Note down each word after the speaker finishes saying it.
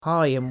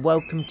Hi and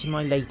welcome to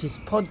my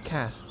latest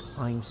podcast.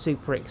 I'm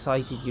super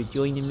excited you're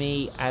joining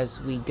me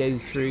as we go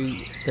through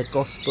the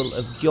Gospel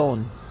of John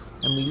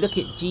and we look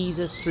at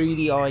Jesus through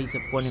the eyes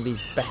of one of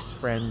his best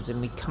friends, and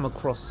we come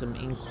across some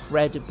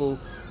incredible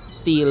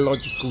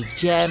theological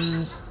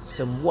gems,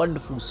 some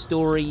wonderful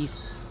stories,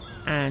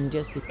 and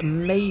just an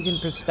amazing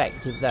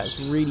perspective that's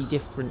really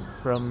different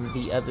from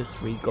the other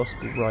three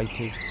Gospel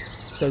writers.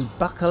 So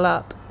buckle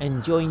up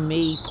and join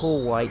me,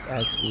 Paul White,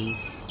 as we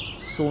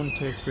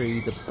saunter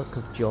through the book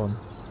of John.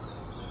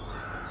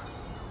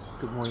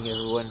 Good morning,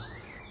 everyone.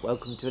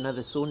 Welcome to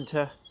another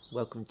saunter.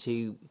 Welcome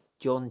to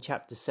John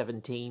chapter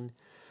 17.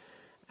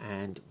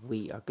 And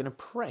we are going to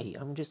pray.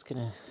 I'm just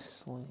going to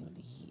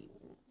slowly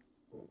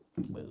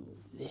move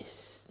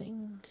this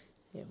thing.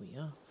 There we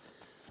are.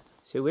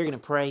 So we're going to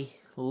pray.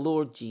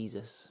 Lord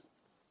Jesus,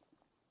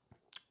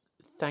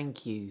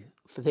 thank you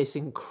for this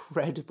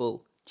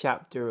incredible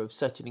chapter of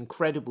such an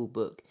incredible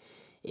book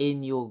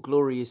in your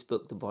glorious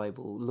book, the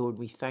Bible. Lord,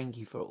 we thank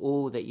you for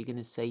all that you're going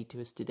to say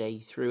to us today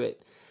through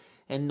it,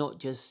 and not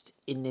just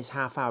in this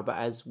half hour, but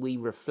as we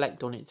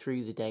reflect on it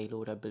through the day.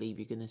 Lord, I believe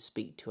you're going to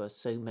speak to us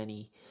so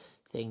many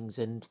things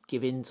and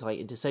give insight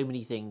into so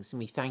many things, and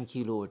we thank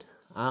you, Lord.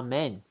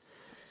 Amen.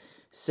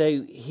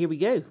 So here we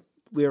go.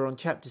 We're on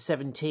chapter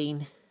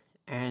 17,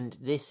 and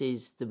this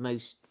is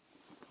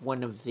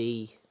one of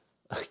the,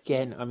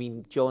 again, I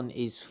mean, John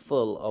is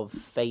full of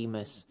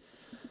famous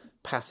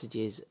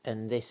passages,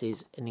 and this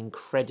is an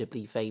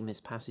incredibly famous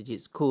passage.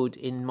 It's called,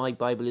 in my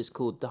Bible, it's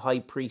called the High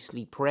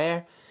Priestly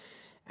Prayer,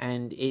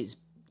 and it's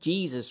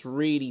Jesus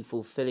really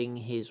fulfilling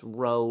his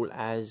role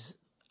as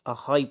a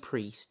high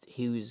priest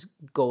who's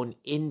gone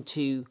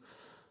into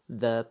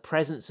the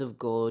presence of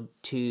God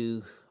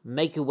to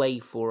make a way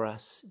for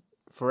us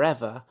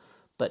forever.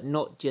 But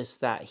not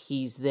just that,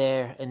 he's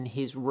there, and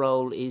his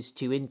role is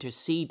to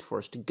intercede for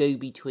us, to go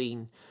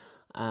between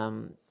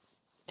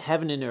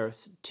heaven and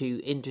earth,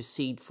 to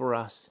intercede for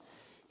us,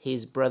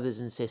 his brothers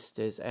and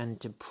sisters, and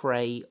to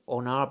pray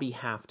on our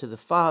behalf to the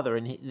Father.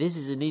 And this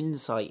is an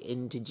insight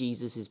into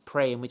Jesus's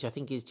praying, which I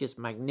think is just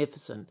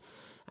magnificent,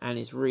 and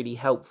is really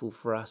helpful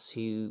for us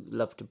who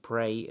love to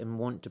pray and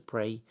want to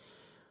pray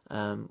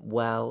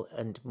well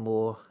and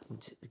more.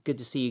 It's good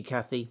to see you,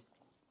 Kathy.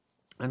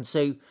 And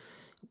so,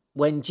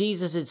 when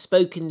Jesus had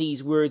spoken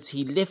these words,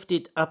 he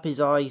lifted up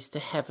his eyes to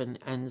heaven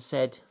and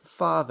said,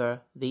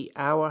 Father, the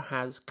hour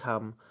has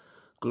come.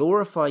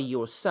 Glorify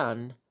your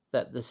Son,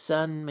 that the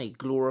Son may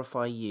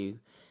glorify you,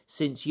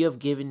 since you have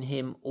given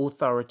him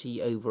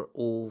authority over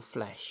all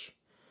flesh,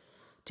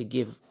 to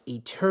give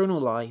eternal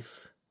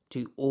life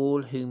to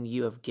all whom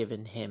you have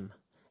given him.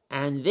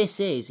 And this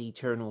is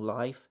eternal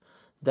life,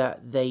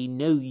 that they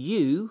know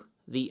you,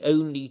 the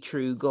only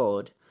true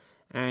God,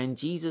 and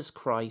Jesus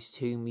Christ,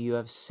 whom you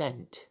have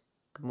sent.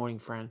 Good morning,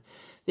 Fran.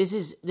 This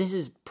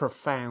is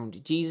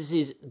profound.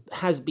 Jesus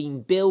has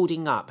been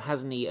building up,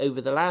 hasn't he,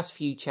 over the last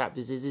few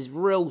chapters. There's this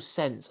real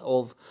sense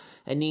of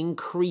an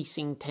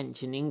increasing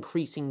tension,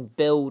 increasing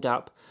build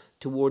up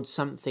towards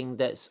something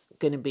that's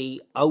going to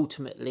be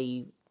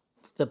ultimately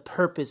the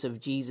purpose of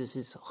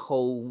Jesus's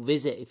whole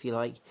visit, if you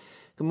like.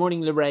 Good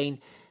morning, Lorraine.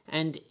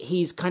 And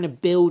he's kind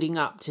of building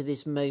up to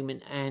this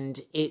moment,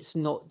 and it's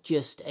not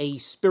just a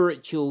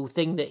spiritual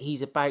thing that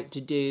he's about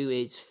to do.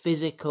 It's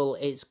physical.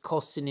 It's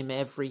costing him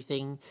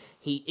everything.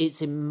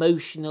 It's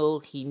emotional.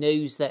 He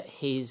knows that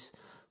his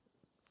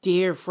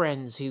dear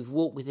friends who've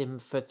walked with him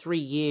for 3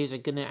 years are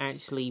going to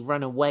actually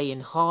run away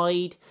and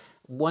hide.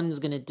 One's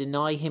going to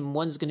deny him.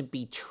 One's going to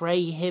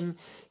betray him.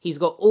 He's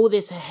got all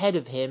this ahead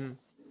of him.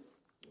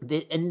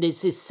 And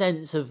there's this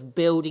sense of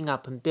building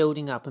up and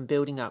building up and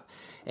building up.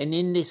 And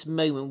in this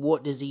moment,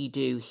 what does he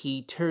do?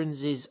 He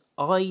turns his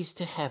eyes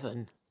to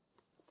heaven.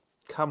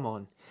 Come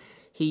on.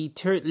 He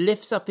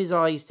lifts up his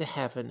eyes to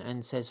heaven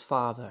and says,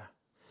 Father,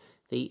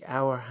 the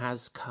hour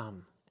has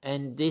come.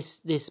 And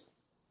this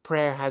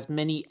prayer has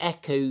many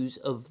echoes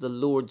of the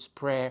Lord's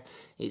Prayer.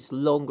 It's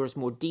longer, it's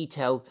more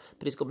detailed,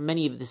 but it's got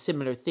many of the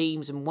similar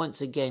themes. And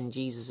once again,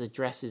 Jesus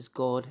addresses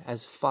God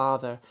as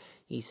Father.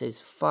 He says,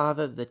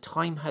 Father, the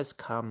time has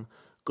come.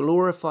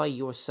 Glorify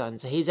your Son.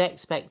 So his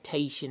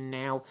expectation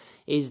now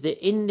is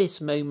that in this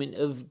moment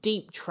of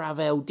deep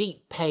travail,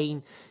 deep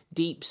pain,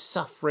 deep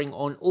suffering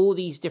on all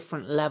these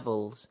different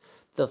levels,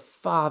 the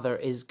Father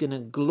is going to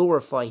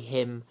glorify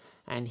him,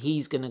 and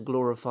he's going to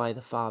glorify the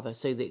Father,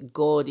 so that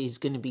God is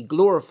going to be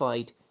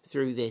glorified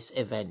through this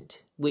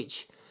event,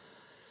 which,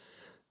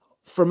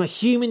 from a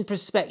human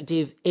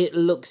perspective, it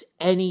looks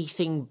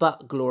anything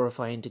but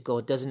glorifying to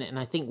God, doesn't it? And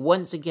I think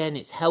once again,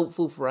 it's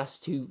helpful for us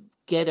to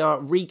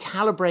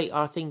recalibrate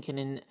our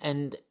thinking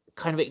and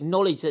kind of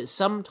acknowledge that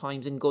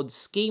sometimes in God's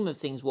scheme of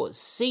things, what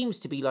seems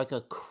to be like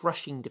a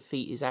crushing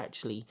defeat is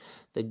actually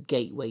the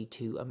gateway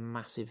to a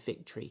massive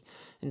victory.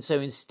 And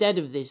so instead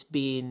of this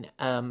being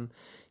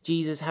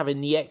Jesus having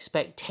the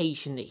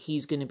expectation that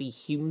he's going to be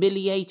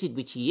humiliated,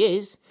 which he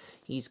is,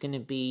 he's going to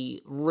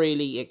be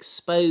really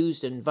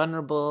exposed and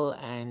vulnerable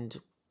and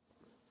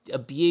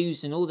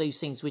abused and all those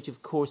things, which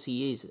of course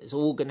he is. It's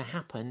all going to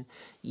happen.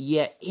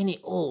 Yet in it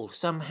all,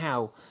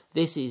 somehow,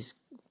 this is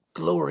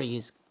glory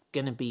is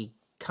going to be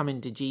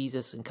coming to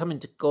Jesus and coming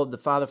to God the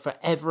Father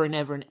forever and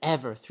ever and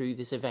ever through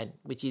this event,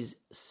 which is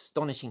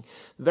astonishing.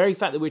 The very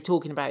fact that we're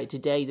talking about it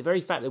today, the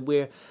very fact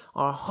that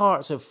our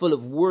hearts are full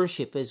of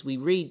worship as we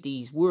read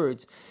these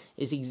words,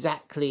 is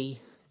exactly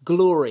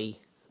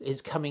glory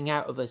is coming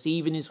out of us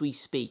even as we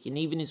speak. And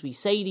even as we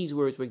say these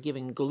words, we're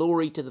giving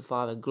glory to the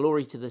Father,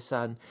 glory to the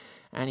Son,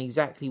 and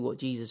exactly what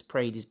Jesus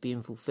prayed is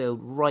being fulfilled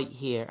right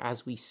here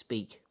as we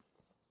speak.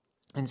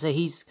 And so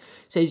he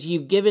says,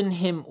 you've given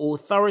him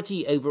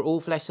authority over all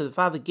flesh. So the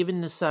Father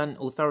given the Son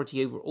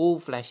authority over all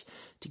flesh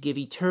to give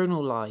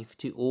eternal life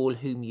to all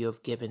whom you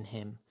have given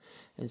him.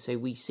 And so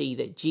we see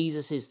that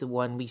Jesus is the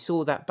one. We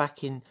saw that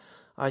back in,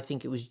 I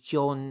think it was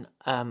John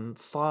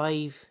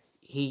 5.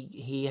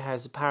 He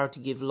has the power to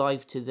give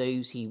life to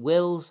those he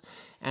wills,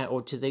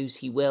 or to those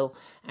he will,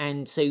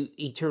 and so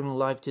eternal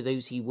life to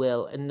those he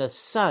will. And the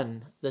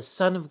Son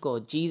of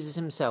God, Jesus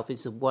himself,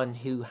 is the one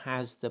who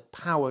has the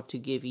power to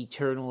give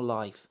eternal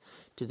life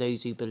to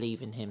those who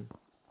believe in him.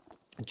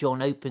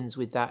 John opens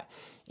with that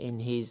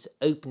in his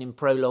opening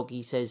prologue.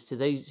 He says, to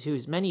those who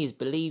as many as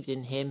believed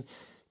in him,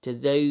 to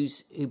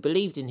those who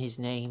believed in his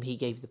name, he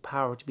gave the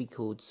power to be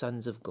called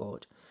sons of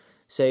God.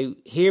 So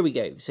here we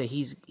go. So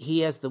he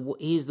is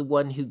the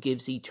one who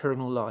gives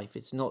eternal life.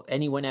 It's not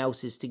anyone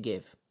else's to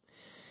give.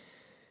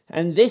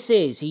 And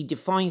he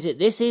defines it,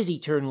 this is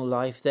eternal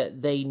life,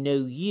 that they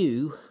know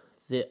you,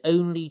 the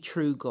only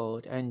true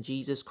God, and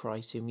Jesus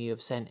Christ whom you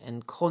have sent.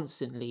 And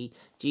constantly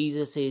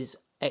Jesus is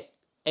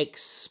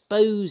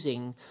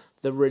exposing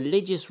the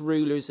religious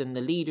rulers and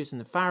the leaders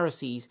and the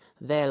Pharisees,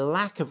 their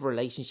lack of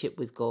relationship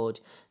with God,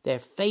 their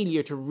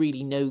failure to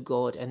really know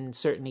God, and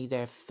certainly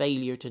their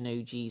failure to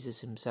know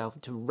Jesus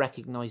himself, to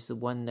recognize the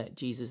one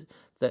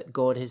that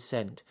God has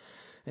sent.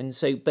 And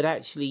so, but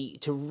actually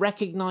to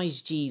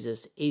recognize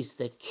Jesus is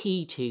the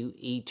key to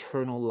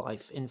eternal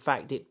life. In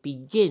fact, it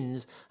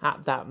begins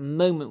at that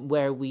moment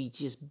where we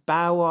just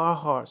bow our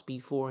hearts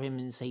before him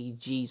and say,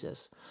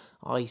 Jesus,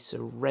 I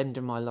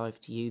surrender my life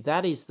to you.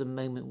 That is the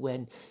moment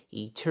when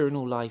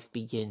eternal life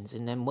begins.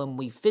 And then when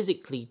we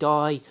physically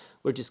die,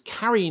 we're just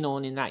carrying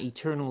on in that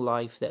eternal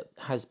life that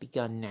has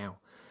begun now.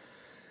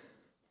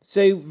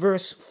 So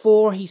verse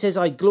 4, he says,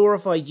 I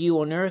glorified you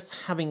on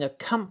earth, having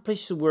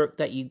accomplished the work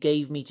that you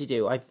gave me to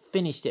do. I've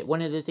finished it.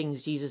 One of the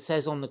things Jesus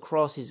says on the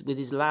cross is, with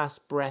his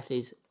last breath,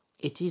 is,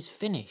 it is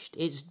finished.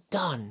 It's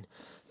done.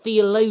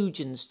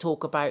 Theologians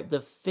talk about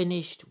the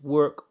finished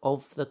work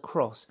of the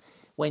cross.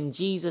 When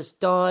Jesus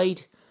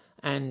died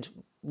and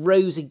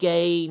rose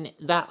again,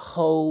 that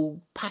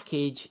whole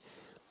package,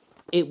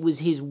 it was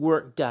his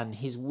work done.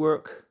 His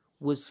work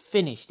was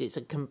finished. It's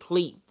a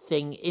complete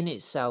thing in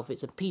itself.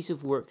 It's a piece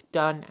of work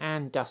done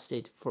and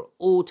dusted for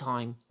all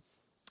time.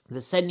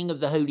 The sending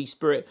of the Holy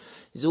Spirit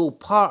is all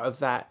part of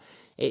that.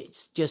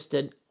 It's just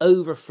an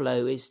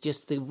overflow. It's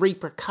just the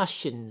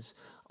repercussions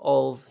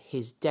of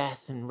his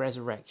death and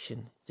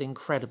resurrection. It's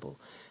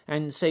incredible.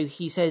 And so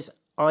he says,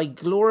 I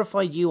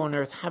glorified you on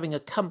earth, having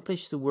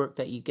accomplished the work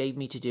that you gave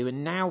me to do.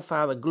 And now,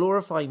 Father,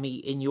 glorify me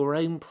in your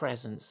own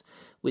presence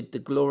with the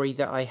glory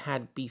that I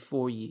had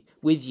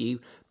with you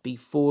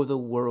before the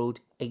world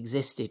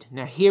existed.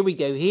 Now, here we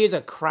go. Here's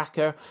a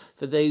cracker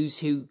for those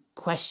who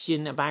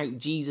question about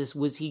Jesus.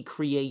 Was he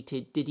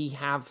created? Did he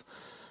have,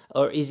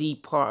 or is he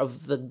part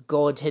of the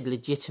Godhead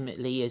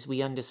legitimately, as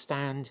we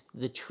understand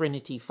the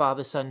Trinity,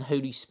 Father, Son,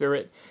 Holy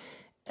Spirit?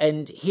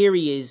 And here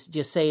he is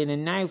just saying,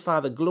 and now,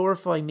 Father,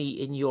 glorify me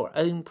in your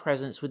own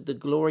presence with the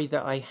glory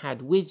that I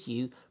had with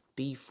you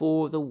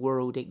before the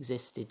world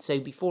existed. So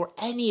before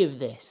any of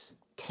this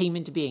came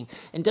into being.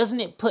 And doesn't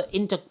it put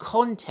into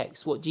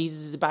context what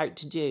Jesus is about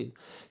to do?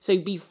 So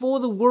before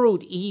the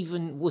world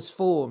even was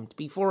formed,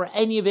 before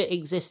any of it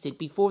existed,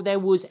 before there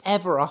was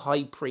ever a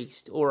high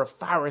priest or a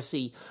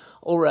Pharisee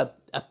or a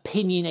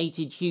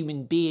opinionated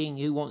human being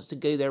who wants to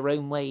go their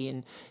own way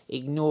and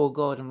ignore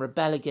God and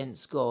rebel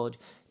against God,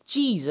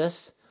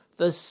 Jesus,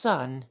 the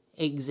Son,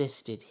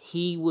 existed.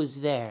 He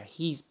was there.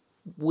 He's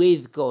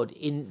with God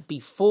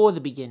before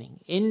the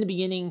beginning. In the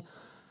beginning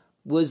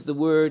was the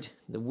Word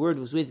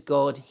was with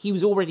God. He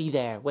was already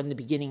there when the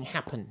beginning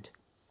happened.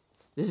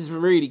 This is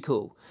really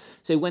cool.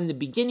 So when the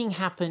beginning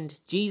happened,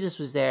 Jesus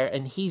was there,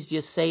 and he's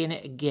just saying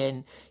it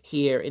again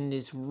here in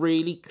this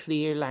really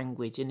clear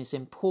language. And it's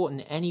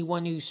important.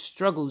 Anyone who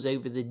struggles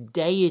over the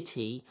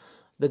deity,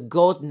 the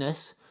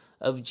godness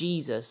of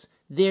Jesus,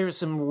 there are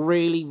some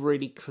really,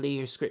 really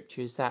clear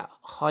scriptures that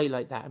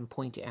highlight that and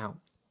point it out.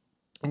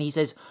 And he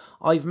says,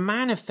 I've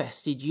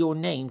manifested your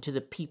name to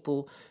the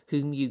people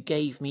whom you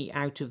gave me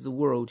out of the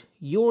world.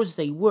 Yours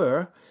they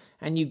were,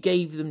 and you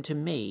gave them to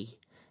me,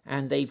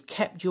 and they've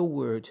kept your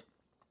word.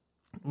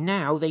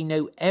 Now they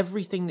know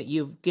everything that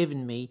you have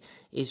given me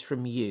is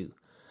from you.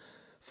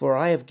 For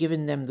I have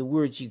given them the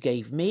words you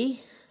gave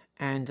me,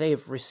 and they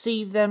have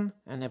received them,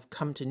 and have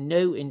come to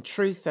know in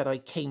truth that I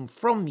came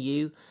from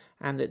you,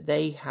 and that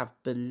they have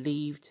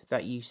believed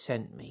that you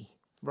sent me.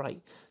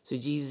 Right. So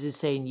Jesus is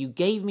saying, you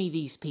gave me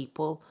these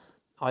people.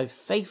 I've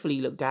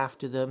faithfully looked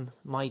after them,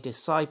 my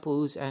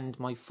disciples and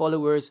my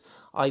followers.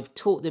 I've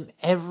taught them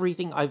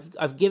everything.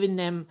 I've given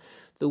them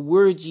the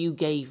words you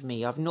gave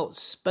me. I've not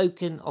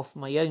spoken off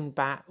my own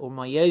bat or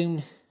my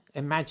own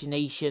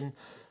imagination,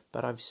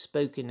 but I've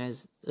spoken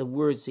as the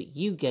words that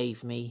you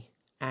gave me.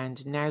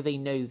 And now they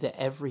know that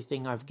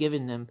everything I've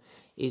given them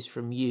is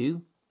from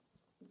you,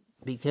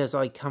 because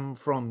I come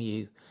from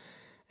you.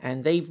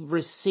 And they've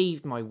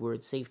received my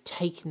words. They've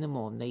taken them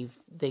on.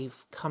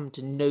 They've come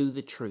to know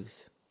the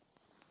truth.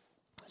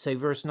 So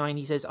verse 9,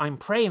 he says, I'm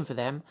praying for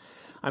them.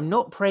 I'm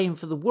not praying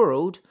for the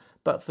world,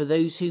 but for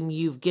those whom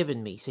you've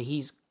given me. So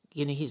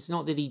it's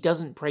not that he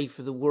doesn't pray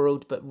for the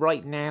world, but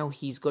right now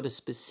he's got a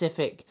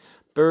specific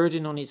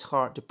burden on his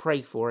heart to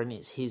pray for. And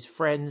it's his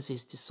friends,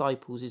 his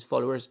disciples, his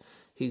followers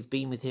who've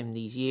been with him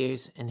these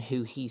years and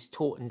who he's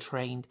taught and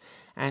trained.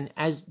 And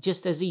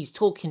just as he's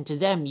talking to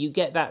them, you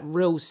get that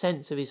real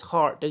sense of his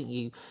heart, don't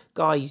you?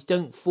 Guys,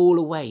 don't fall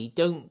away.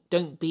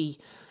 Don't be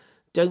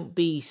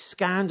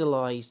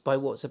scandalized by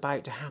what's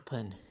about to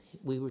happen.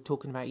 We were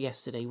talking about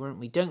yesterday, weren't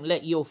we? Don't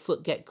let your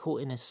foot get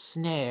caught in a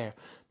snare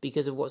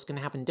because of what's going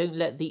to happen. Don't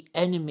let the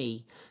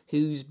enemy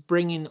who's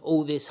bringing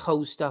all this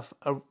whole stuff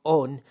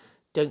on,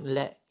 don't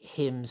let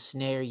him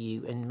snare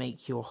you and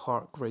make your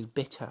heart grow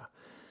bitter.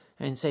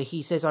 And so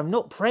he says, I'm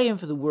not praying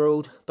for the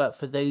world, but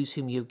for those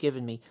whom you've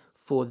given me,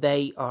 for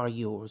they are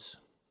yours.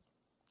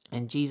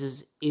 And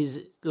Jesus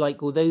is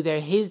like, although they're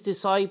his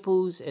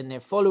disciples and they're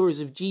followers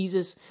of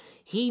Jesus,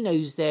 he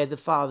knows they're the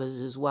Father's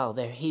as well.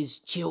 They're his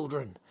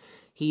children.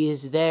 He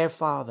is their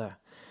Father.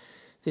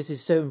 This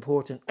is so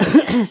important.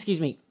 Excuse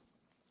me.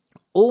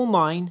 All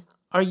mine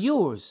are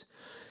yours,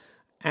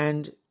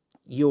 and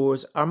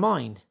yours are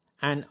mine,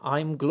 and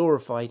I'm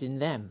glorified in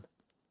them.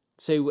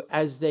 So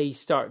as they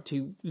start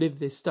to live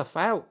this stuff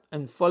out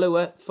and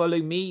follow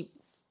me,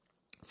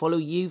 follow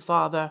you,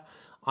 Father,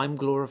 I'm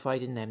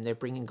glorified in them. They're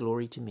bringing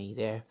glory to me.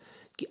 They're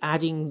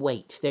adding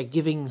weight. They're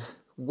giving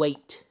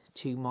weight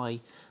to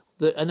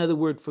another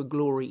word for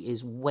glory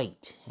is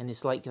weight. And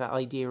it's like that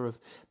idea of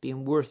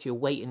being worth your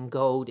weight in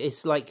gold.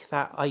 It's like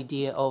that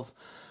idea of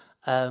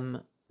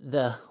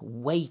the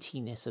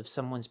weightiness of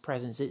someone's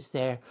presence. It's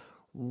their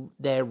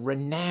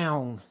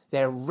renown,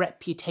 their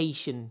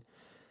reputation.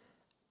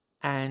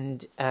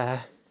 And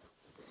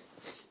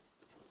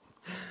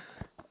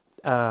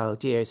oh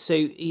dear,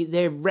 so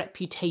their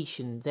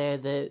reputation, their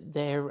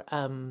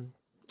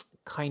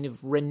kind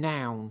of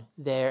renown,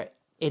 their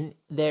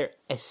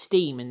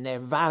esteem and their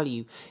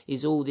value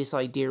is all this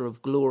idea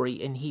of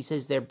glory. And he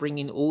says they're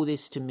bringing all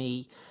this to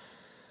me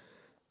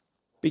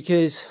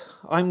because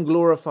I'm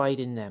glorified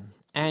in them,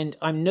 and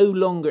I'm no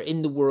longer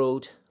in the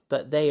world,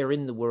 but they are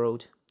in the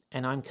world.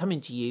 And I'm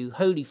coming to you,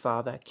 Holy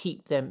Father,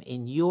 keep them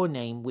in your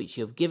name, which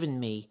you have given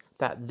me,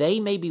 that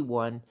they may be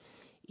one,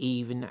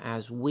 even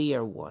as we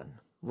are one.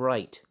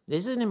 Right.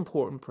 This is an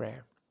important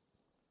prayer.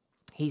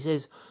 He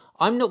says,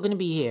 I'm not going to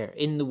be here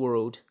in the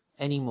world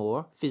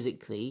anymore,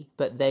 physically,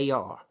 but they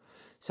are.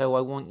 So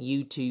I want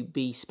you to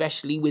be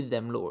specially with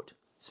them, Lord.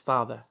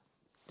 Father,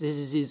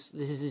 this is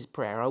his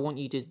prayer. I want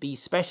you to be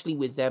specially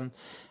with them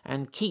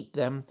and keep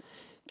them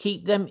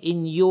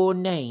in your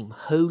name,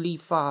 Holy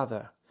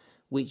Father,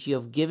 which you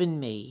have given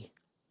me,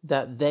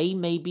 that they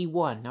may be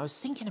one. Now, I was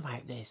thinking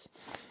about this,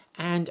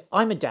 and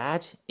I'm a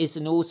dad. It's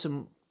an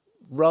awesome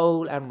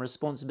role and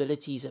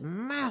responsibility. It's a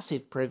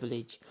massive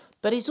privilege,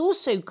 but it's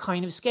also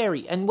kind of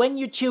scary. And when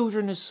your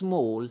children are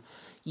small,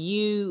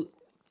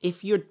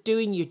 if you're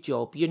doing your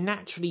job, you're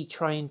naturally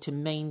trying to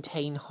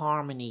maintain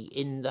harmony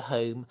in the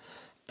home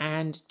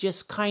and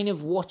just kind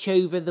of watch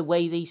over the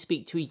way they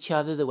speak to each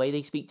other, the way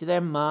they speak to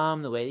their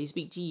mum, the way they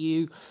speak to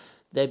you,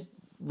 the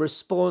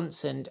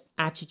response and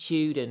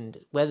attitude, and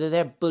whether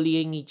they're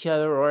bullying each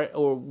other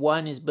or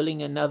one is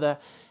bullying another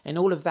and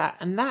all of that.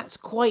 And that's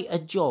quite a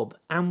job,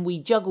 and we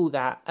juggle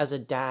that as a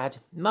dad.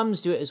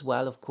 Mums do it as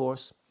well, of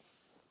course,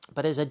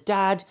 but as a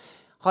dad,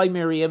 hi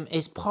Miriam,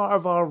 is part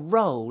of our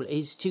role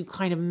is to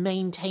kind of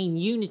maintain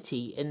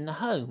unity in the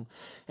home.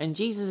 And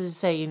Jesus is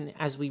saying,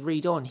 as we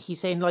read on, he's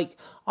saying, like,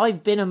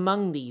 I've been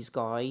among these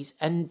guys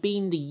and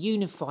been the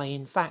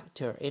unifying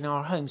factor in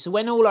our home. So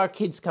when all our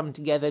kids come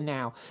together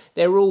now,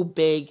 they're all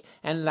big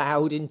and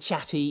loud and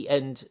chatty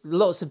and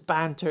lots of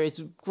banter. It's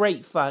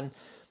great fun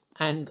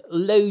and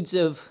loads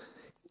of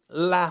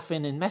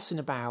laughing and messing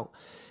about.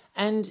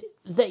 And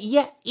that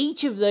yet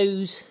each of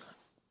those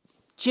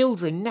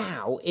children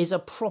now is a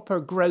proper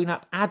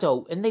grown-up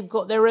adult, and they've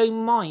got their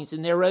own minds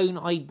and their own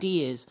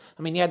ideas.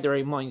 I mean, they had their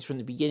own minds from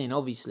the beginning,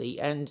 obviously,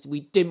 and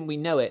we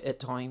know it at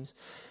times,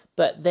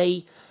 but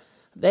they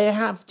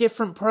have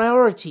different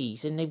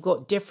priorities and they've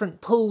got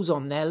different pulls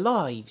on their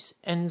lives,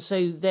 and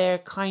so they're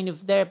kind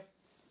of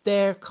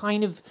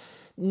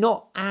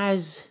not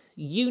as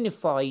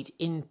unified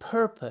in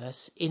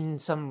purpose in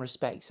some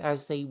respects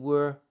as they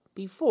were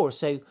before.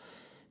 So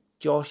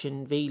Josh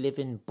and V live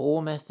in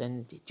Bournemouth,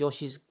 and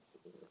Josh is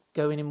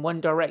going in one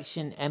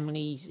direction,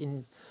 Emily's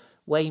in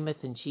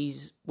Weymouth, and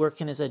she's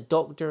working as a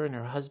doctor, and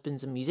her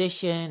husband's a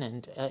musician,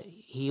 and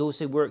he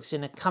also works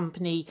in a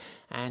company,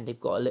 and they've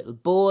got a little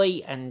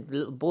boy, and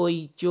little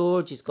boy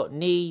George has got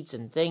needs,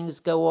 and things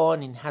go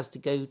on, and has to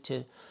go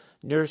to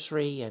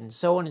nursery, and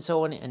so on and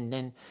so on, and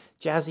then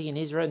Jazzy and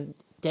Israel and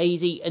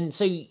Daisy, and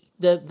so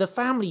the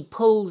family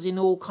pulls in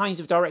all kinds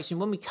of directions.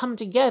 When we come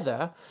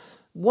together,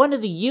 one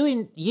of the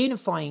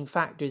unifying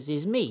factors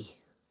is me.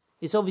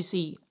 It's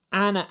obviously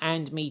Anna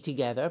and me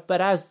together,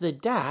 but as the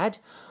dad,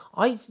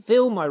 I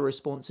feel my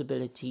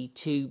responsibility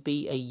to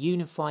be a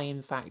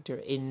unifying factor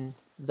in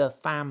the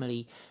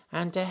family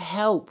and to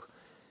help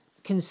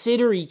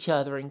consider each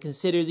other and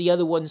consider the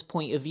other one's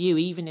point of view,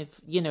 even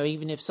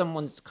if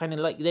someone's kind of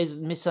like, there's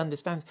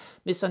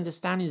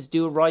misunderstandings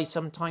do arise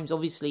sometimes,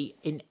 obviously,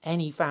 in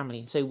any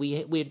family. So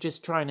we're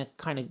just trying to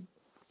kind of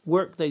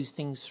work those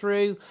things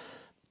through,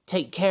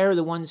 take care of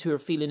the ones who are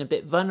feeling a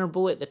bit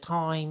vulnerable at the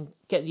time,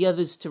 get the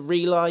others to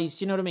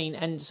realise, you know what I mean?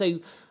 And so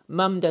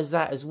Mum does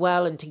that as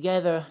well, and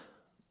together,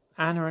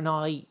 Anna and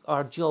I,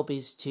 our job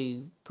is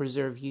to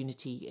preserve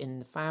unity in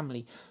the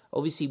family.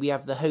 Obviously, we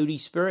have the Holy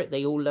Spirit.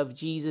 They all love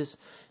Jesus,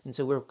 and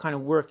so we're kind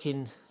of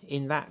working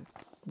in that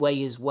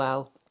way as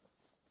well.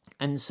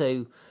 And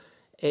so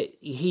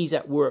he's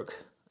at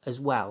work as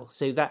well.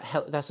 So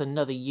that's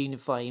another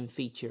unifying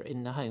feature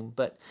in the home.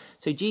 But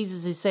so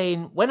Jesus is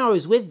saying, when I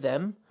was with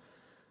them,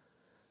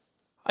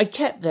 I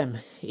kept them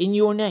in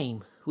your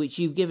name, which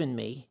you've given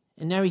me.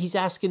 And now he's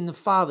asking the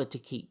Father to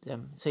keep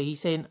them. So he's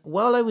saying,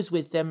 while I was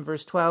with them,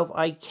 verse 12,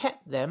 I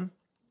kept them.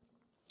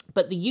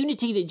 But the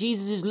unity that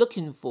Jesus is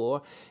looking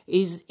for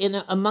is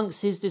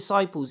amongst his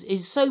disciples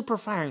is so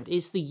profound.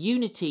 It's the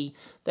unity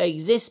that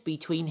exists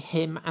between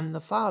him and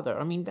the Father.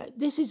 I mean,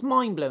 this is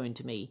mind-blowing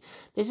to me.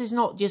 This is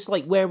not just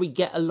like where we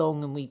get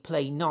along and we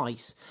play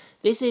nice.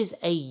 This is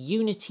a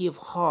unity of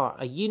heart,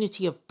 a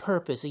unity of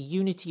purpose, a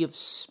unity of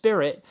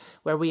spirit,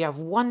 where we have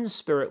one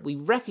spirit. We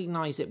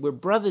recognize that we're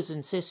brothers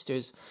and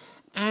sisters,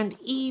 and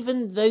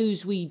even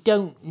those we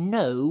don't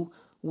know,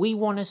 we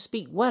want to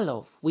speak well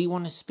of. We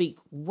want to speak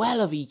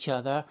well of each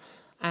other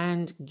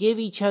and give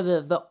each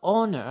other the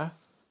honour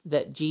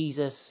that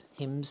Jesus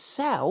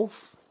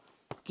himself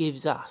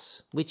gives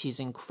us, which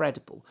is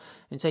incredible.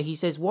 And so he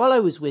says, while I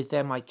was with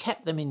them, I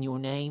kept them in your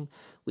name,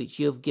 which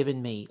you have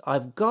given me.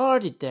 I've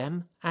guarded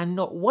them, and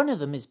not one of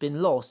them has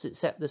been lost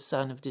except the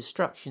son of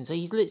destruction. So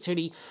he's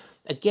literally,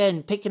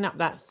 again, picking up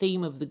that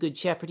theme of the Good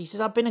Shepherd. He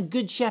says, I've been a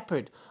good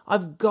shepherd.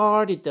 I've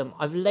guarded them.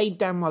 I've laid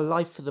down my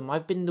life for them.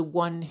 I've been the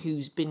one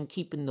who's been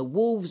keeping the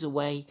wolves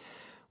away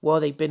while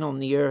they've been on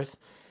the earth.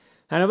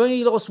 And I've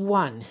only lost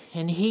one.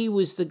 And he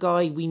was the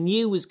guy we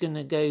knew was going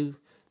to go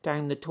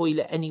down the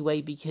toilet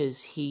anyway,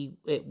 because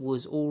it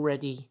was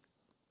already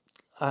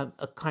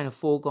a kind of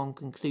foregone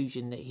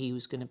conclusion that he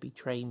was going to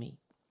betray me.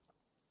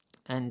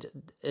 And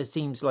it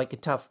seems like a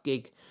tough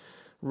gig,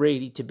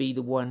 really, to be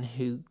the one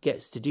who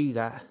gets to do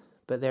that.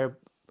 But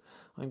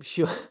I'm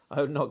sure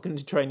I'm not going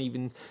to try and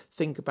even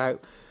think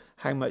about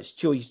how much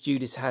choice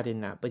Judas had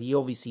in that, but he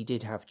obviously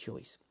did have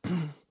choice.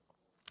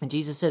 And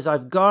Jesus says,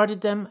 I've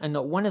guarded them, and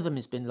not one of them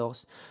has been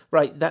lost.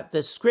 Right, that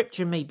the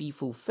scripture may be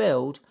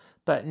fulfilled.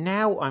 But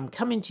now I'm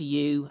coming to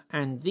you,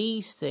 and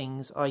these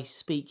things I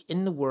speak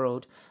in the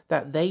world,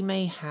 that they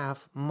may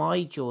have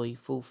my joy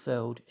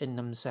fulfilled in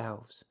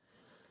themselves.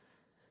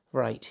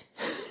 Right.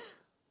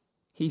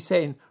 He's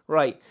saying,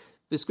 right,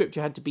 the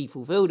scripture had to be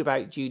fulfilled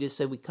about Judas,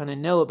 so we kind of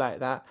know about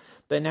that.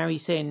 But now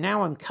he's saying,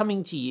 now I'm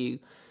coming to you,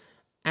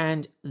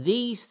 and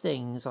these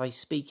things I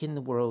speak in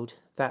the world,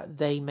 that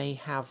they may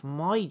have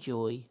my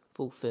joy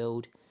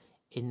fulfilled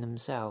in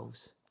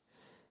themselves.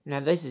 Now,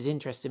 this is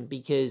interesting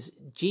because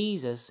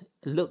Jesus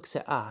looks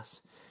at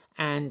us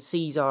and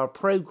sees our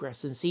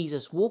progress and sees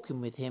us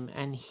walking with him,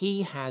 and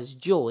he has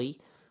joy.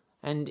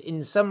 And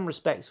in some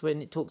respects,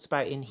 when it talks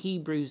about in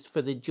Hebrews,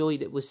 for the joy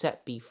that was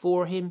set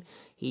before him,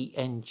 he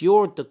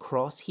endured the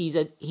cross.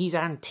 He's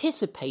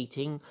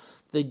anticipating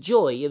the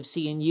joy of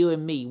seeing you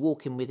and me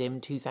walking with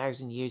him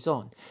 2,000 years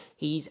on.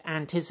 He's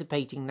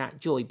anticipating that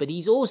joy. But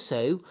he's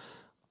also,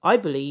 I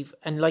believe,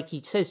 and like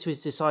he says to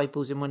his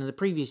disciples in one of the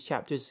previous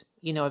chapters,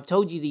 I've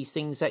told you these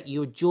things that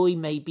your joy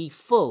may be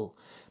full.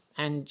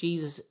 And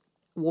Jesus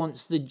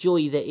wants the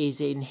joy that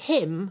is in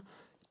him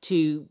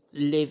to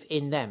live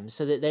in them,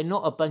 so that they're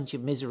not a bunch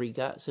of misery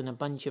guts and a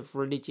bunch of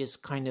religious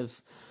kind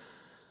of,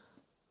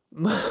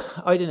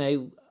 I don't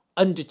know,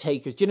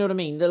 undertakers. Do you know what I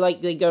mean? They're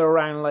like, they go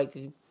around like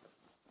a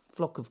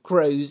flock of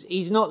crows.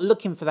 He's not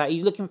looking for that.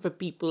 He's looking for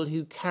people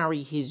who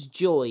carry his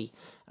joy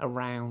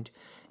around.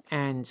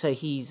 And so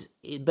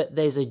but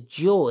there's a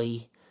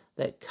joy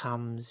that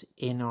comes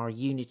in our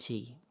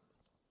unity.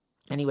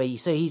 Anyway,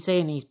 so he's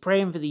saying, he's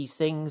praying for these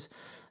things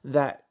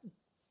that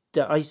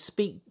I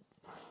speak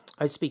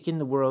in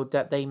the world,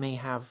 that they may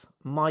have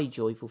my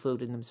joy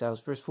fulfilled in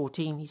themselves. Verse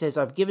 14, he says,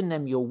 I've given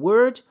them your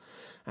word,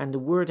 and the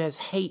word has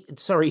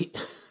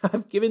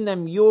I've given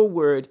them your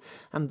word,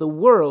 and the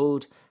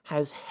world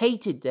has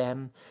hated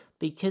them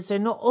because they're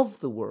not of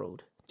the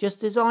world,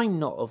 just as I'm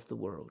not of the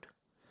world.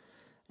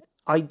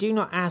 I do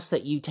not ask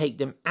that you take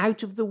them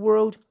out of the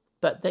world,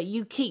 but that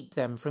you keep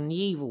them from the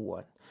evil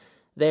one.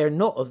 They are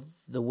not of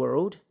the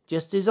world,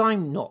 just as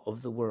I'm not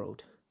of the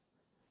world.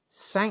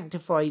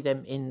 Sanctify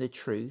them in the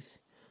truth.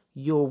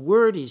 Your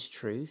word is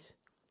truth.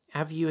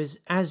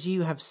 As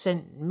you have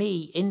sent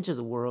me into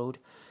the world,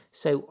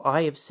 so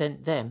I have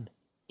sent them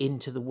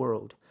into the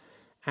world.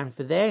 And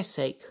for their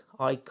sake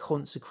I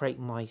consecrate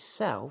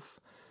myself,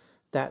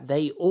 that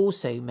they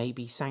also may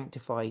be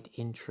sanctified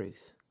in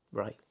truth.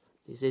 Right,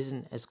 this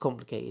isn't as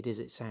complicated as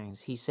it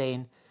sounds. He's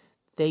saying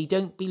they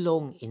don't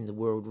belong in the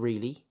world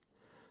really,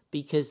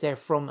 because they're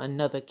from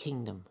another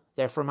kingdom.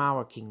 They're from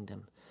our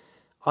kingdom.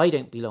 I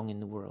don't belong in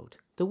the world.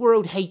 The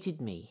world hated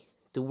me.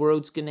 The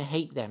world's going to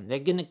hate them. They're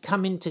going to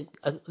come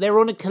they're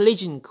on a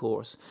collision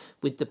course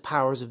with the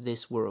powers of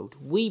this world.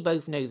 We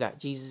both know that.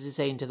 Jesus is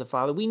saying to the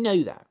Father, we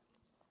know that.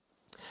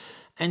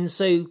 And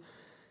so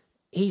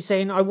he's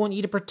saying, I want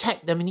you to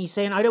protect them. And he's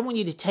saying, I don't want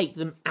you to take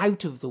them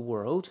out of the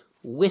world,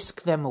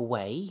 whisk them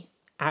away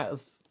out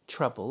of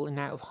trouble and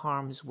out of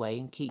harm's way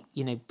and keep,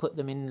 put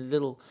them in a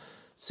little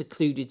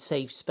secluded,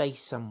 safe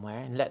space somewhere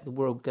and let the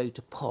world go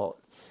to pot.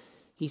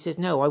 He says,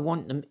 no, I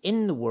want them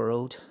in the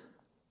world,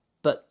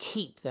 but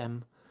keep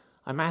them.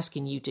 I'm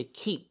asking you to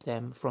keep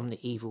them from the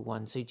evil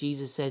one. So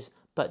Jesus says,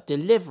 but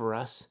deliver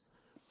us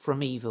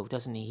from evil,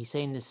 doesn't he? He's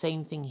saying the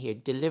same thing here.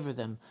 Deliver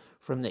them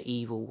from the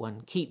evil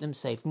one. Keep them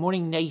safe.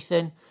 Morning,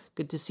 Nathan.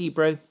 Good to see you,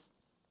 bro.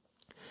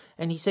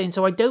 And he's saying,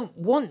 so I don't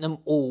want them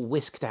all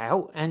whisked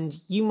out. And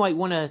you might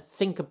want to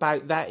think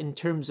about that in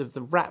terms of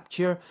the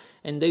rapture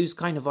and those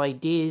kind of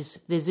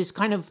ideas. There's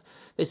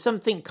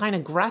something kind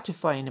of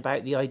gratifying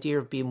about the idea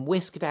of being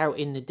whisked out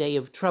in the day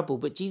of trouble.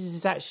 But Jesus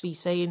is actually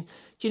saying,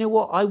 do you know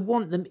what? I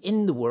want them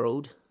in the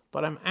world,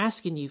 but I'm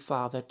asking you,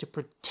 Father, to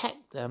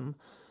protect them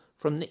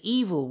from the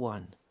evil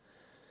one.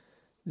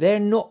 They're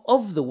not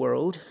of the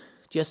world,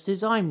 just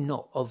as I'm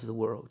not of the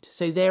world.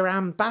 So they're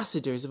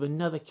ambassadors of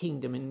another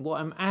kingdom. And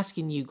what I'm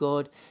asking you,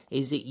 God,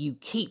 is that you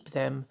keep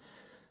them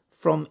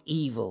from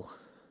evil.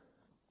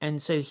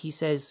 And so he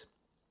says,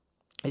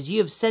 as you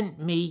have sent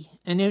me,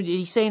 and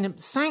he's saying,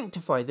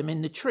 sanctify them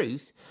in the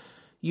truth.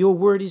 Your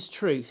word is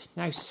truth.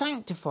 Now,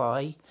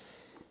 sanctify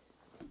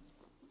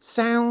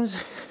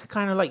sounds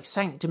kind of like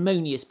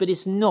sanctimonious, but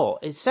it's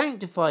not.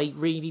 Sanctify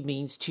really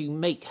means to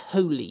make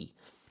holy,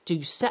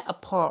 to set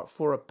apart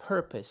for a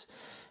purpose.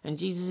 And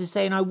Jesus is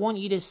saying, I want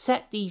you to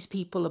set these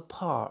people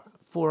apart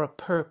for a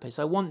purpose.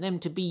 I want them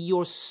to be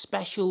your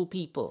special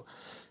people.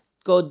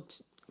 God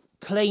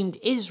claimed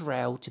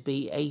Israel to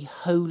be a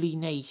holy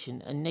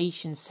nation, a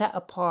nation set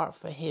apart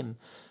for him,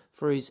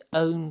 for his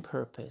own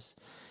purpose.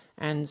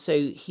 And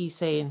so he's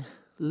saying,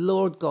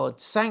 Lord God,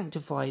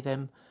 sanctify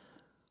them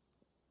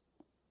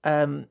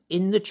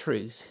in the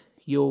truth.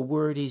 Your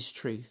word is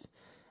truth.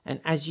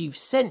 And as you've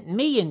sent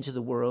me into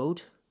the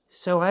world,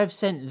 so I have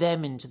sent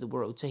them into the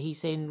world. So he's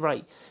saying,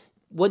 right,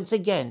 once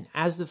again,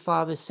 as the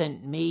Father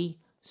sent me,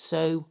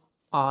 so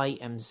I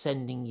am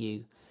sending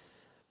you.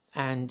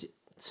 And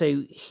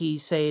so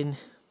he's saying,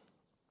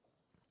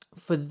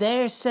 for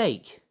their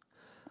sake,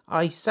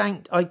 I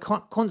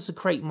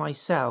consecrate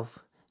myself.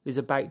 There's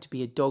about to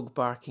be a dog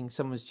barking.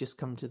 Someone's just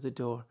come to the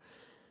door.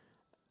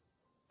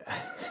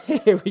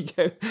 Here we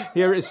go.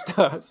 Here it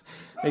starts.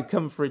 They've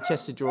come for a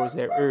chest of drawers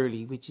there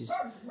early, which is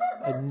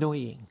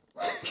annoying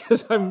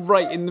because I'm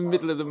right in the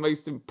middle of the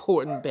most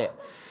important bit.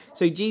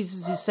 So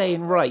Jesus is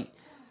saying, right,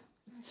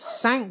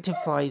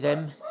 sanctify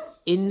them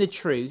in the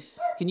truth.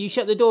 Can you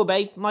shut the door,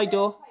 babe? My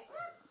door.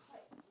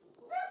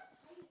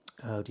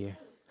 Oh, dear.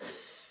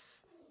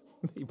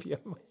 Maybe I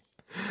might.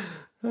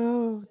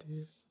 Oh,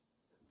 dear.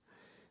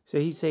 So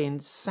he's saying,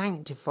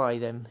 sanctify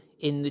them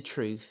in the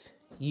truth.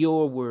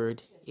 Your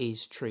word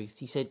is truth.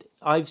 He said,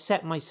 I've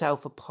set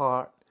myself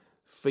apart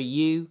for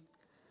you.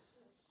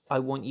 I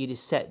want you to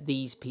set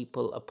these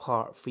people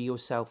apart for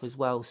yourself as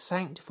well.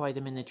 Sanctify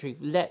them in the truth.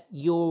 Let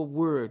your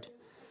word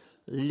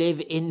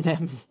live in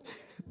them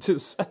to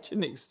such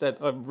an extent.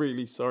 I'm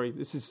really sorry.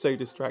 This is so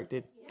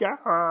distracted.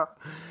 Yeah,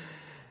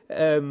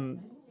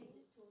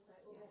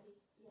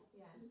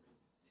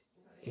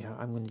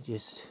 I'm going to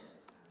just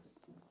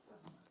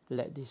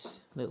let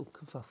this little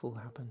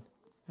kerfuffle happen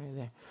right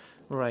there.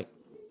 Right.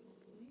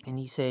 And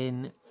he's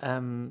saying,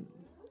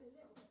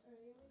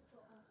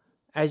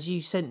 as you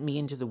sent me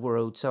into the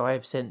world, so I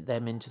have sent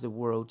them into the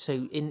world.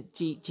 So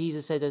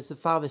Jesus said, as the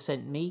Father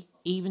sent me,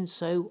 even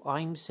so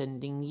I'm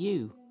sending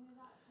you.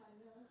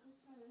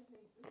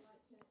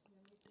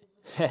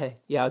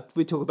 Yeah,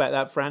 we'll talk about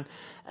that, Fran.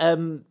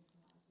 I'm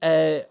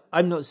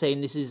not saying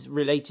this is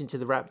relating to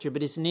the rapture,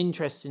 but it's an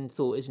interesting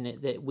thought, isn't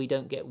it, that we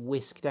don't get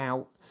whisked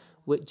out.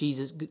 What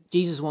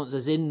Jesus wants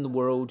us in the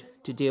world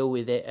to deal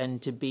with it and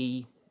to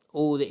be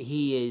all that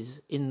he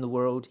is in the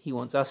world. He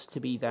wants us to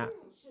be that.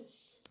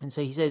 And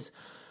so he says,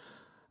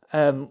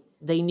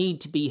 they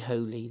need to be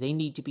holy. They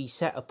need to be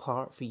set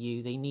apart for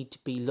you. They need to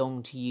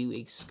belong to you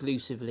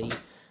exclusively.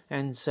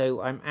 And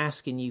so I'm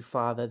asking you,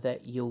 Father,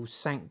 that you'll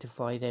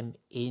sanctify them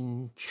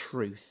in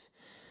truth.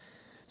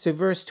 So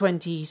verse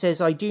 20, he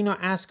says, I do not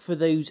ask for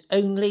those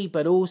only,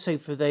 but also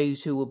for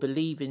those who will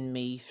believe in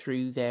me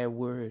through their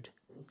word.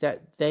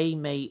 that they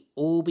may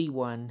all be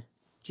one,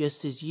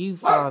 just as you,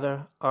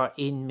 Father, are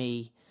in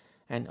me,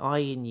 and I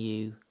in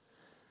you.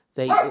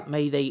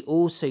 May they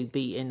also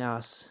be in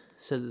us,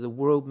 so that the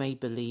world may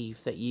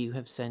believe that you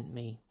have sent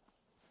me.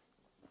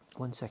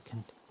 1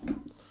 second.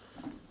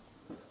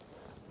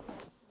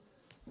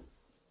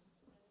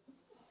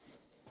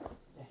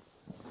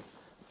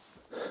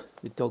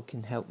 The dog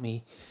can help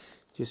me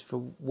just for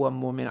one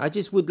more minute. I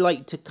just would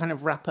like to kind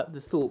of wrap up the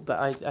thought, but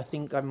I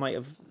think I might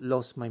have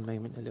lost my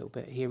moment a little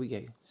bit. Here we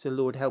go. So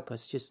Lord, help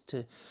us just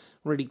to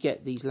really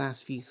get these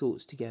last few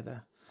thoughts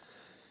together.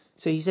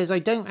 So he says, I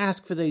don't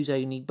ask for those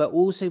only, but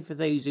also for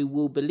those who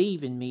will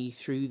believe in me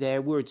through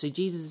their word. So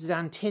Jesus is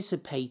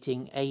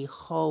anticipating a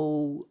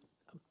whole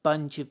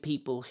bunch of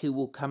people who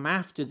will come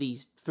after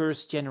these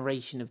first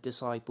generation of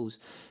disciples,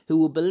 who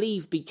will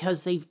believe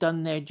because they've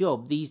done their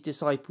job. These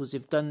disciples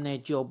have done their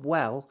job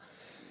well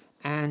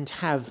and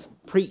have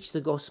preached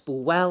the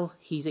gospel well.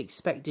 He's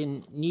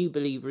expecting new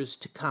believers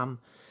to come.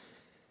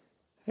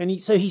 And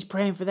so he's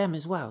praying for them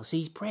as well. So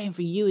he's praying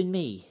for you and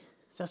me.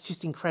 That's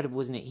just incredible,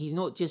 isn't it? He's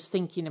not just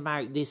thinking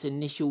about this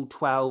initial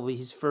 12,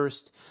 his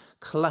first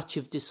clutch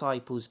of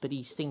disciples, but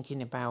he's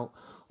thinking about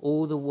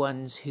all the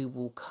ones who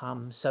will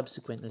come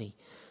subsequently,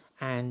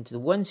 and the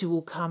ones who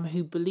will come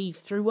who believe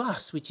through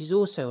us, which is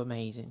also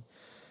amazing.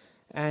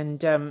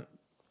 And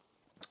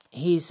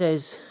he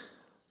says,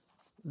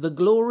 the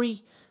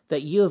glory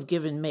that you have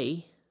given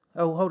me...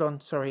 Oh, hold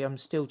on, sorry, I'm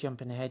still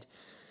jumping ahead.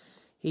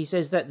 He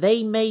says that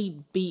they may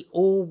be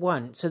all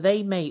one, so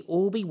they may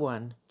all be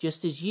one,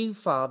 just as you,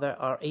 Father,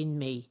 are in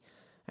me,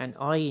 and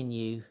I in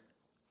you.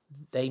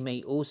 They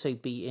may also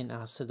be in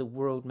us, so the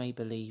world may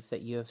believe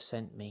that you have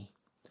sent me.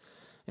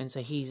 And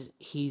so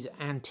he's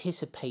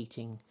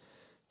anticipating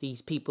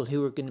these people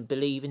who are going to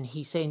believe, and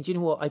he's saying, do you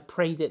know what? I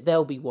pray that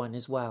they'll be one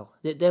as well,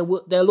 that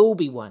they'll all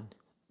be one.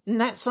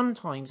 And that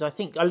sometimes, I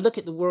think, I look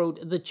at the world,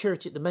 the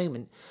church at the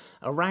moment,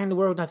 around the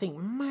world, and I think,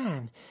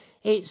 man,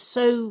 it's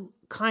so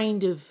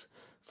kind of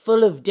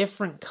full of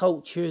different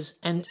cultures,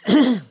 and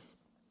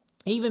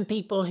even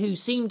people who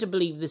seem to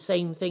believe the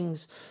same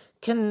things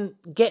can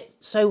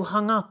get so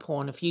hung up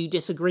on a few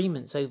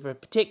disagreements over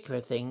particular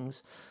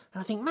things.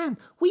 And I think, man,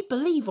 we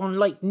believe on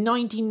like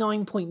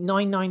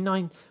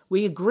 99.999,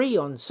 we agree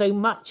on so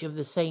much of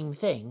the same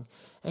thing,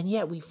 and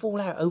yet we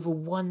fall out over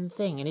one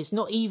thing. And it's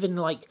not even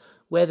like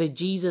whether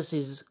Jesus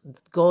is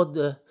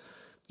God,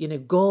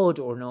 God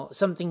or not,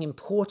 something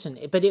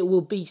important, but it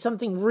will be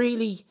something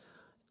really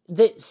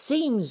that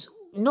seems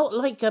not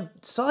like a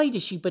side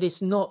issue, but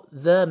it's not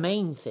the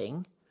main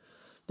thing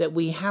that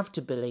we have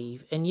to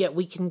believe. And yet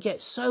we can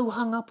get so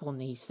hung up on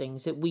these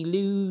things that we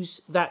lose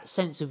that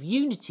sense of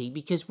unity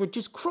because we're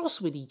just cross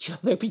with each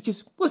other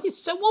because, well,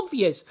 it's so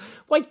obvious.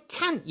 Why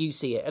can't you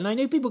see it? And I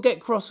know people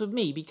get cross with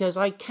me because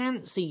I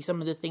can't see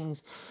some of the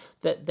things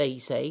that they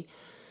say.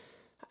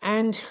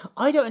 And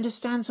I don't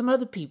understand some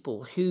other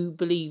people who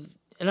believe,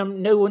 and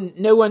I'm no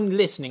one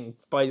listening,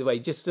 by the way,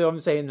 just so I'm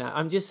saying that.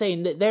 I'm just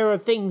saying that there are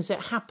things that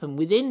happen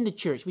within the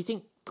church. We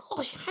think,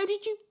 gosh, how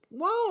did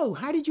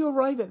you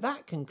arrive at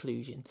that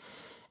conclusion?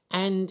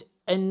 And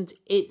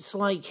it's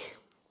like,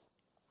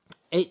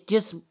 it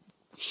just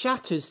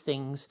shatters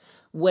things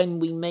when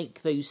we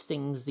make those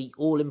things the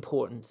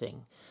all-important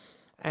thing.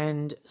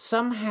 And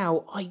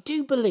somehow I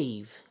do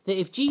believe that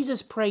if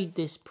Jesus prayed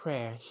this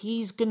prayer,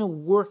 he's going to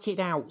work it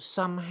out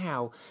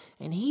somehow.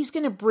 And he's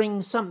going to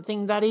bring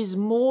something that is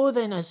more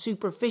than a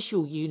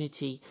superficial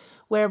unity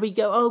where we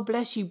go, oh,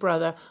 bless you,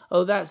 brother.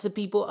 Oh, that's the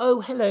people.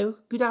 Oh, hello,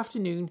 good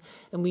afternoon.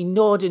 And we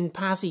nod and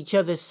pass each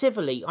other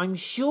civilly. I'm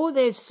sure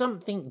there's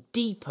something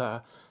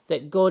deeper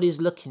that God is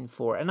looking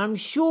for. And I'm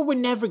sure we're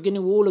never going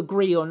to all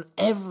agree on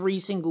every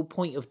single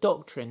point of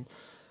doctrine.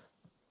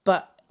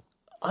 But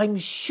I'm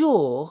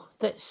sure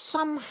that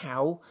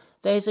somehow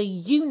there's a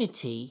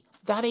unity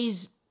that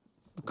is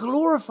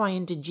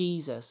glorifying to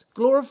Jesus,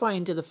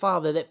 glorifying to the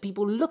Father, that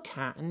people look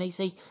at and they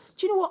say,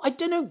 do you know what? I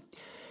don't know.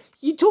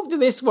 You talk to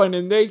this one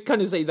and they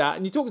kind of say that,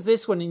 and you talk to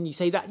this one and you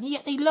say that, and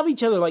yet they love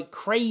each other like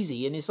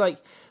crazy. And it's like,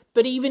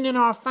 but even in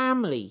our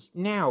family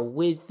now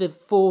with the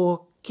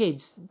 4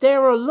 kids,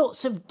 there are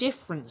lots of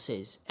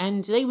differences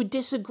and they would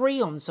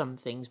disagree on some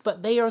things,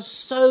 but they are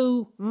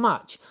so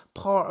much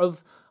part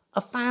of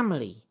a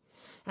family.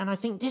 And I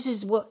think this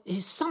is what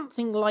is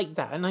something like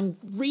that. And I'm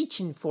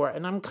reaching for it.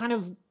 And I'm kind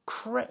of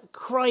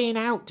crying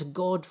out to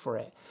God for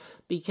it.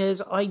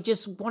 Because I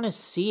just want to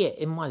see it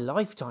in my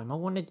lifetime. I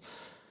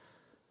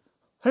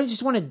don't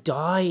just want to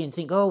die and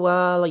think, oh,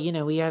 well,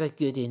 we had a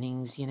good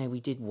innings. We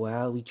did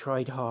well. We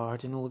tried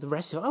hard and all the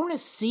rest of it. I want to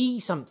see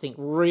something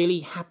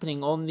really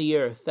happening on the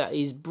earth that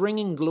is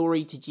bringing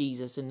glory to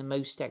Jesus in the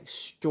most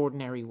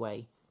extraordinary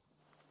way.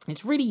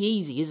 It's really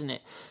easy, isn't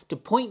it, to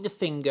point the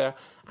finger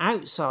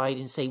outside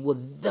and say, well,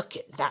 look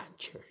at that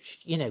church.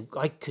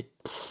 I could,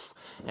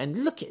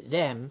 and look at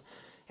them.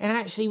 And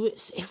actually,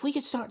 if we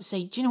could start to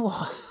say, do you know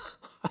what?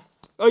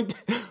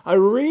 I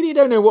really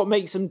don't know what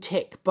makes them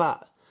tick,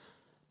 but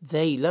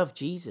they love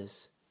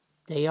Jesus.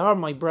 They are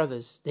my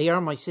brothers. They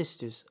are my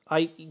sisters.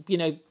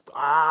 It's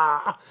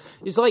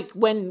like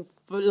when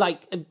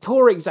like a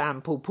poor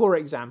example,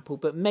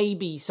 but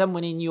maybe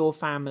someone in your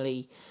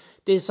family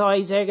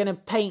decides they're going to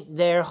paint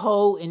their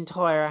whole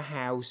entire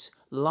house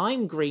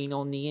lime green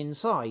on the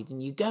inside,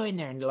 and you go in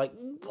there and you're like,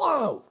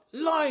 whoa,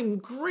 lime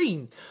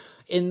green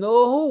in the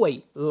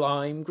hallway,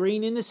 lime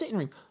green in the sitting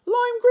room,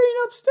 lime green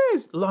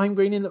upstairs, lime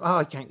green in the... Oh,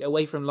 I can't get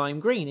away from lime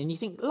green. And you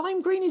think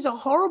lime green is a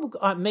horrible...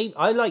 maybe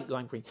I like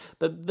lime green,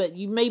 but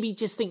you maybe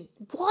just think,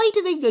 why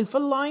do they go for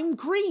lime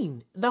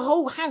green? The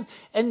whole house.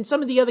 And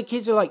some of the other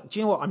kids are like, do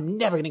you know what? I'm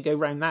never going to go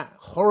around that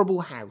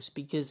horrible house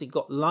because they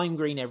got lime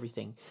green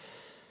everything.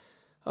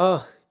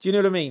 Oh, do you know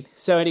what I mean?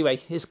 So anyway,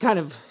 it's kind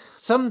of...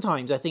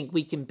 Sometimes I think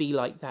we can be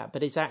like that,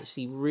 but it's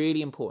actually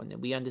really important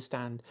that we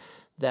understand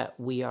that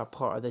we are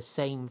part of the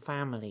same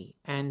family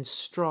and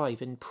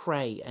strive and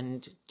pray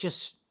and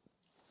just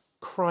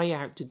cry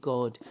out to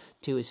God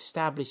to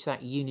establish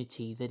that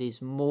unity that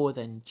is more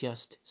than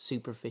just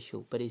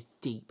superficial, but is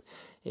deep,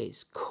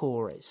 it's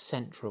core, it's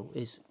central,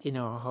 it's in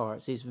our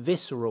hearts, it's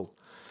visceral.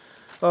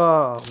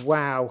 Oh,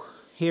 wow.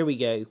 Here we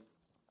go.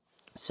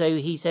 So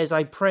he says,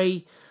 I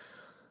pray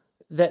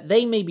that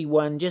they may be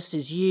one just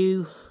as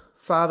you,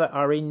 Father,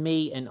 are in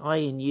me and I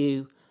in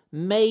you,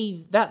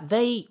 that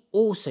they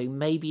also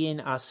may be in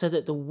us, so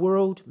that the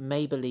world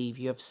may believe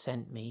you have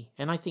sent me.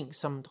 And I think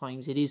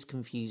sometimes it is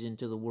confusing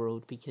to the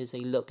world because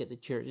they look at the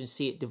church and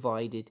see it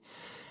divided.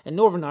 And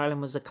Northern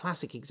Ireland was a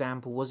classic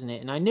example, wasn't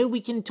it? And I know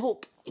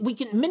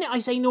the minute I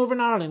say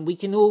Northern Ireland, we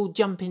can all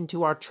jump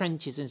into our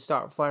trenches and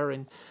start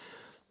firing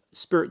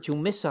spiritual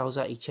missiles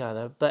at each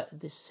other. But at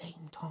the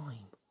same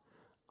time,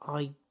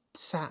 I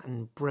sat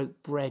and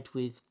broke bread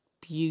with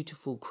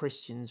beautiful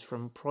Christians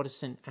from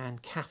Protestant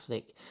and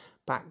Catholic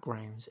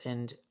backgrounds,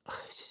 and I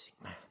just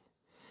think, man,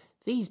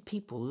 these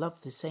people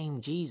love the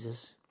same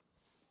Jesus.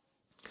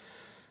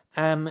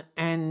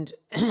 And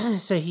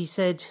so he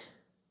said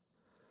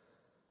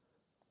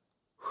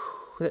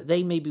that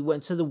they may be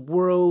one, so the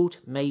world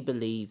may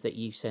believe that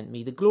you sent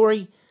me. The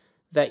glory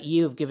that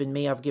you have given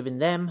me, I've given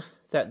them,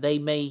 that they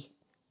may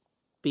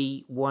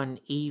be one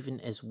even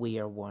as we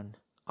are one.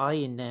 I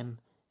in them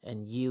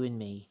and you in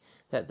me,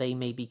 that they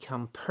may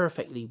become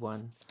perfectly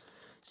one.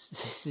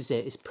 This is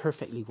it, it's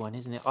perfectly one,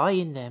 isn't it? I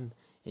in them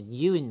and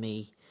you in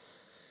me.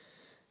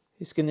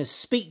 It's going to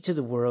speak to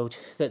the world,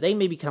 that they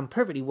may become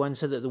perfectly one,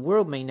 so that the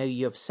world may know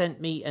you have sent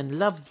me and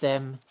loved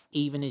them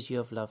even as you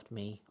have loved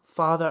me.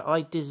 Father,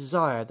 I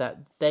desire that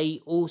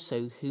they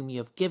also whom you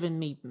have given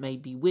me may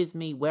be with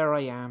me where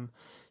I am,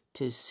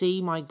 to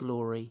see my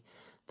glory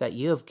that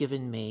you have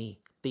given me,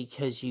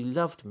 because you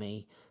loved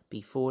me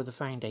before the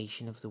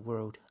foundation of the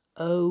world.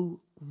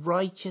 O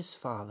righteous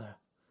Father,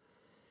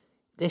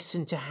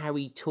 listen to how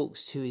he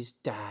talks to his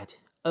dad.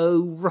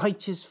 O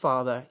righteous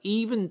Father,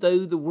 even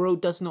though the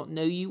world does not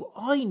know you,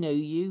 I know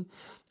you,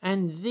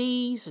 and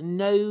these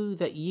know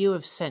that you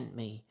have sent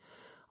me.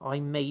 I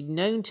made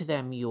known to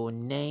them your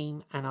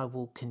name, and I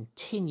will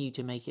continue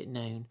to make it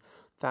known,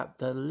 that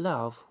the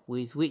love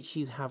with which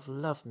you have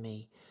loved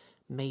me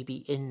may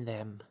be in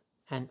them,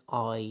 and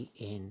I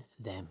in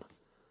them.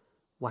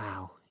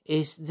 Wow.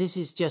 This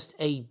is just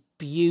a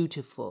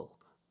beautiful,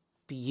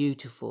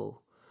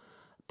 beautiful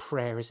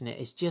prayer, isn't it?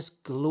 It's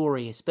just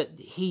glorious. But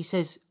he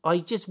says, I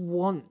just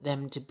want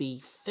them to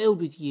be filled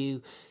with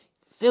you,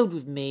 filled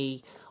with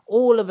me,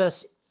 all of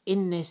us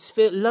in this,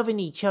 loving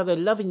each other,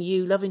 loving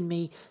you, loving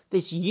me,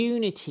 this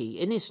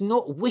unity. And it's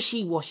not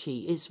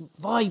wishy-washy, it's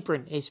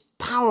vibrant, it's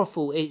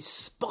powerful, it's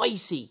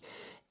spicy,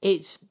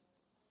 it's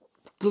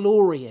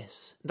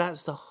glorious.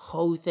 That's the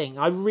whole thing.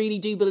 I really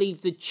do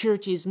believe the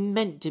church is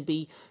meant to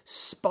be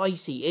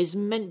spicy, is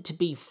meant to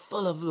be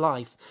full of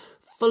life,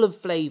 full of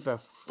flavour,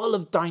 full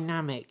of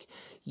dynamic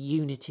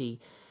unity.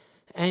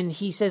 And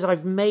he says,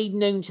 I've made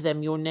known to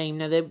them your name.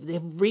 Now,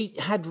 they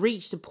had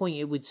reached a point,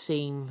 it would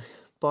seem,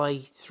 by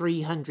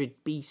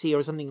 300 BC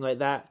or something like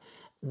that,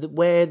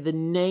 where the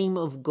name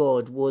of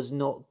God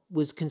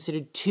was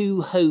considered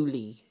too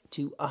holy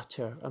to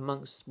utter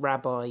amongst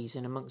rabbis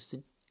and amongst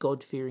the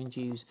God-fearing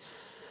Jews.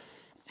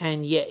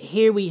 And yet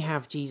here we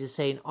have Jesus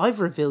saying, I've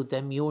revealed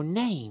them your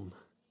name.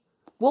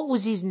 What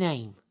was his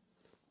name?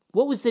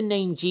 What was the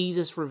name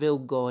Jesus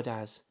revealed God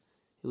as?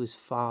 It was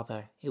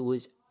Father. It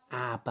was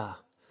Abba.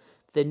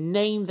 The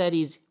name that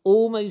is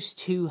almost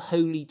too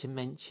holy to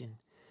mention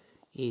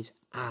is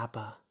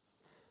Abba,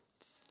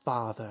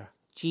 Father.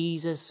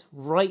 Jesus,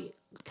 right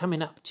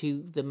coming up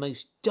to the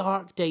most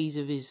dark days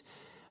of his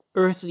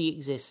earthly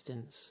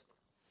existence,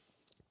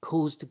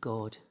 calls to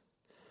God,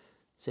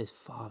 says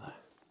Father.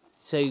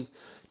 So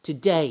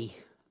today,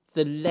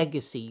 the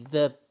legacy,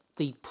 the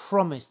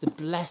promise, the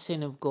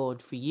blessing of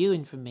God for you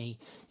and for me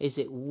is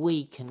that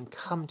we can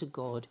come to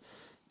God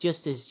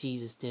just as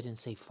Jesus did and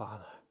say,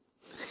 Father.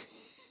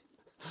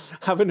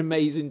 Have an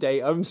amazing day.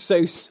 I'm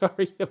so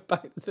sorry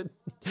about the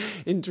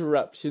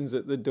interruptions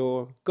at the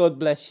door. God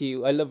bless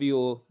you. I love you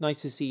all.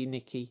 Nice to see you,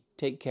 Nikki.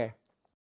 Take care.